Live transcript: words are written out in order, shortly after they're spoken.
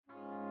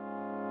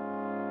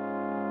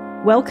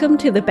Welcome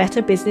to the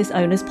Better Business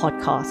Owners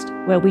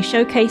Podcast, where we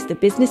showcase the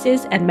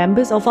businesses and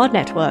members of our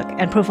network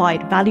and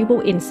provide valuable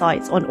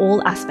insights on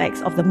all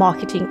aspects of the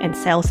marketing and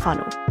sales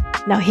funnel.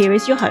 Now here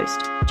is your host,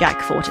 Jack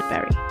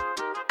Fortenberry.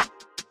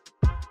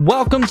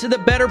 Welcome to the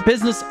Better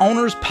Business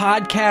Owners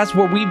Podcast,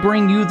 where we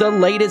bring you the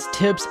latest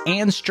tips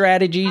and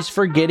strategies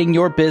for getting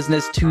your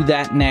business to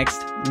that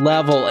next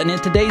level. And in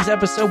today's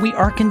episode, we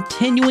are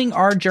continuing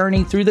our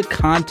journey through the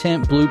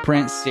Content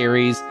Blueprint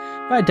series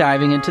by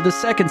diving into the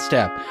second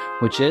step,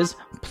 which is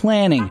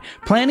planning.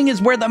 Planning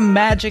is where the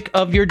magic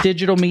of your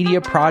digital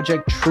media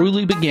project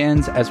truly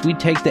begins, as we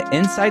take the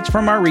insights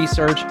from our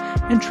research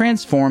and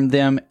transform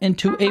them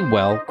into a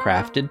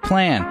well-crafted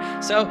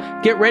plan. So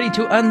get ready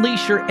to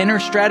unleash your inner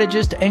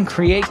strategist and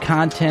create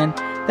content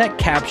that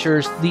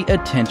captures the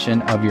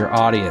attention of your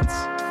audience.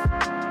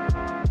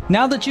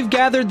 Now that you've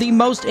gathered the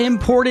most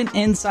important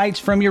insights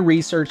from your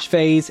research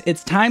phase,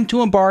 it's time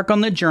to embark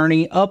on the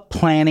journey of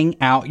planning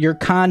out your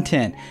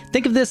content.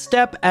 Think of this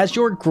step as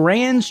your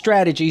grand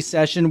strategy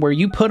session, where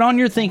you put on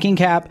your thinking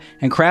cap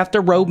and craft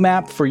a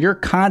roadmap for your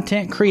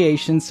content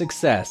creation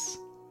success.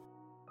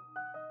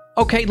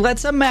 Okay,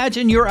 let's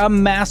imagine you're a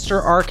master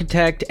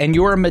architect and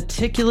you're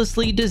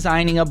meticulously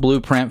designing a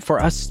blueprint for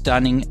a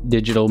stunning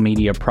digital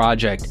media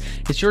project.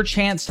 It's your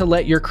chance to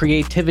let your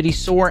creativity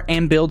soar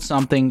and build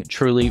something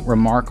truly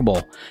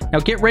remarkable. Now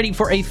get ready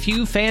for a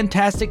few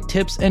fantastic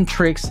tips and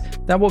tricks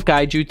that will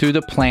guide you through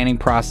the planning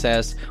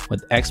process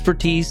with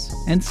expertise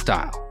and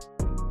style.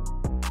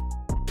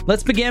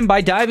 Let's begin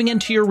by diving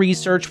into your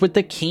research with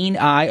the keen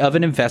eye of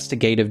an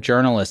investigative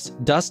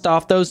journalist. Dust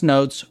off those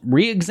notes,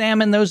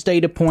 re-examine those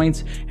data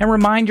points, and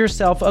remind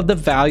yourself of the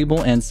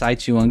valuable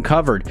insights you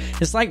uncovered.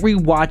 It's like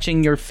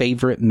rewatching your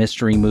favorite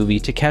mystery movie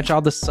to catch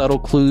all the subtle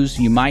clues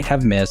you might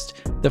have missed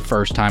the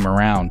first time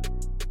around.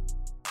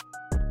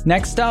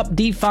 Next up,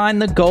 define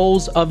the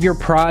goals of your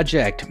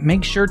project.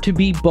 Make sure to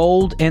be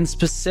bold and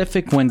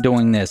specific when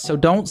doing this, so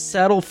don't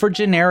settle for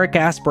generic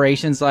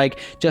aspirations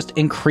like just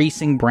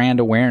increasing brand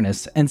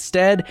awareness.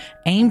 Instead,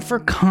 aim for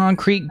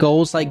concrete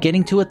goals like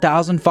getting to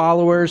 1,000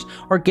 followers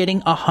or getting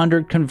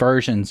 100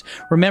 conversions.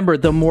 Remember,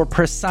 the more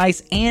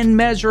precise and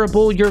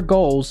measurable your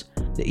goals,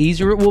 the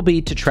easier it will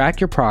be to track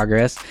your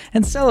progress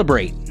and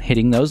celebrate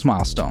hitting those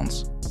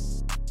milestones.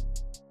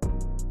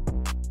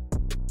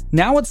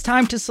 Now it's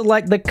time to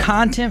select the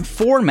content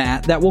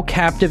format that will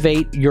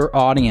captivate your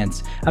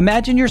audience.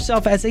 Imagine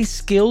yourself as a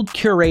skilled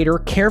curator,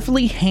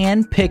 carefully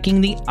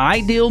hand-picking the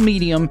ideal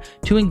medium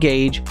to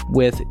engage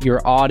with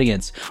your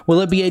audience.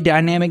 Will it be a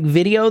dynamic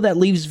video that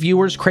leaves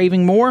viewers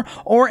craving more,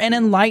 or an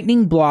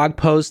enlightening blog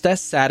post that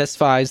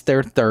satisfies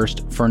their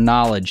thirst for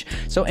knowledge?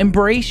 So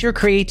embrace your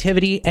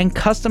creativity and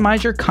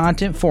customize your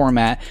content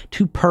format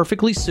to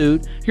perfectly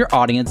suit your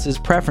audience's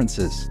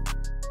preferences.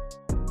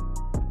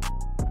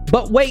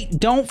 But wait,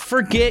 don't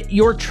forget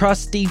your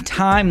trusty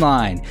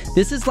timeline.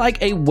 This is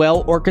like a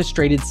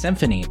well-orchestrated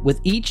symphony, with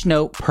each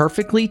note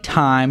perfectly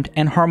timed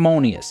and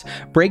harmonious.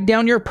 Break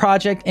down your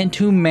project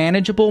into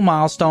manageable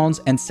milestones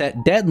and set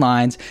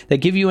deadlines that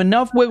give you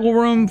enough wiggle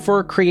room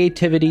for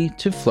creativity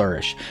to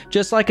flourish.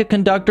 Just like a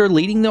conductor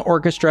leading the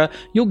orchestra,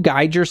 you'll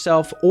guide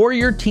yourself or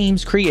your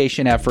team's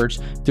creation efforts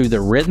through the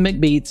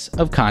rhythmic beats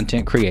of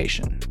content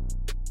creation.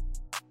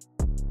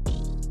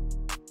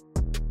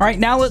 All right,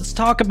 now let's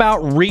talk about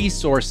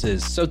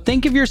resources. So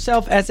think of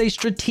yourself as a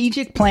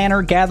strategic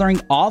planner,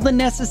 gathering all the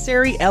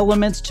necessary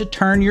elements to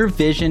turn your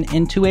vision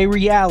into a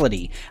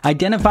reality.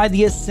 Identify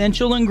the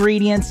essential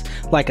ingredients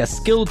like a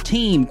skilled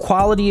team,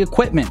 quality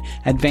equipment,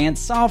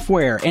 advanced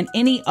software, and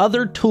any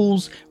other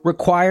tools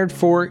required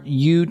for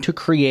you to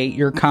create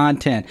your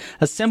content.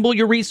 Assemble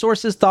your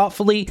resources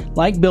thoughtfully,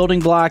 like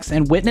building blocks,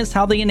 and witness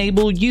how they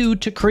enable you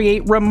to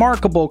create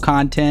remarkable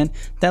content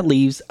that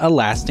leaves a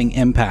lasting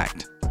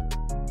impact.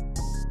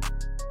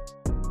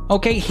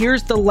 Okay,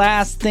 here's the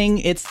last thing.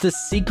 It's the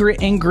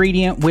secret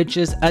ingredient, which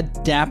is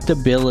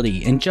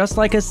adaptability. And just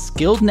like a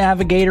skilled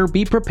navigator,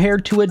 be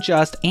prepared to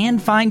adjust and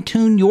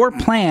fine-tune your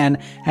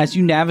plan as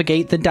you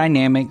navigate the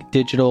dynamic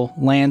digital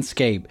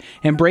landscape.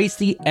 Embrace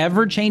the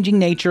ever-changing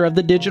nature of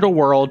the digital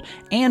world,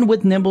 and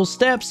with nimble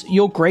steps,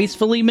 you'll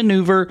gracefully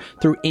maneuver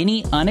through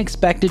any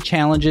unexpected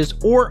challenges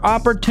or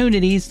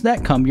opportunities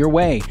that come your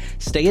way.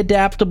 Stay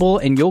adaptable,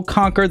 and you'll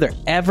conquer the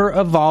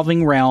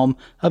ever-evolving realm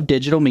of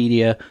digital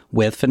media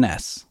with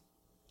finesse.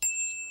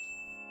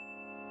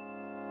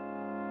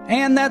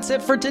 And that's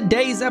it for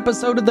today's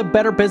episode of the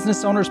Better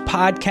Business Owners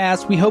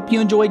Podcast. We hope you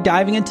enjoyed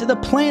diving into the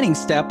planning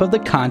step of the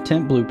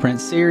Content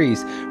Blueprint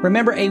series.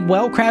 Remember, a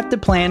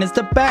well-crafted plan is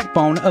the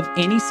backbone of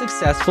any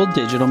successful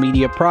digital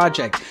media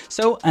project.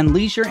 So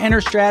unleash your inner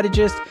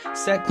strategist,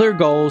 set clear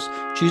goals,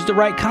 choose the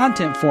right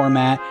content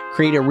format,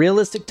 create a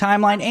realistic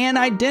timeline, and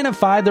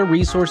identify the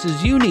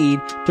resources you need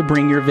to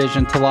bring your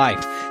vision to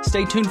life.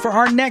 Stay tuned for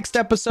our next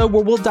episode,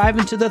 where we'll dive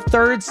into the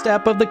third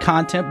step of the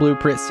Content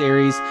Blueprint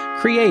series,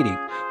 creating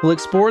We'll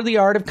explore the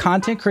art of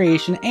content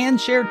creation and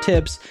share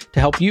tips to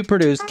help you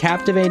produce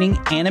captivating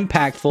and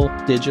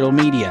impactful digital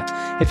media.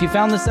 If you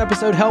found this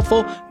episode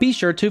helpful, be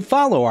sure to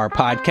follow our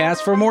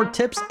podcast for more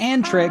tips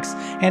and tricks.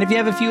 And if you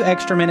have a few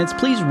extra minutes,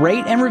 please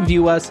rate and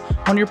review us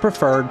on your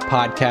preferred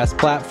podcast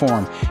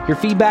platform. Your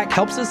feedback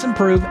helps us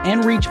improve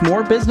and reach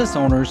more business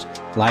owners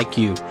like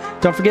you.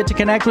 Don't forget to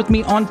connect with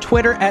me on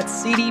Twitter at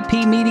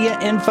CDP Media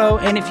Info.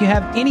 And if you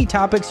have any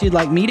topics you'd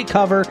like me to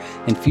cover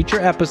in future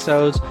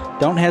episodes,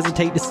 don't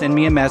hesitate to send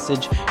me a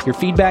message. Your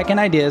feedback and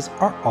ideas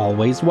are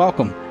always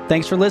welcome.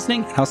 Thanks for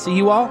listening, and I'll see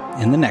you all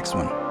in the next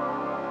one.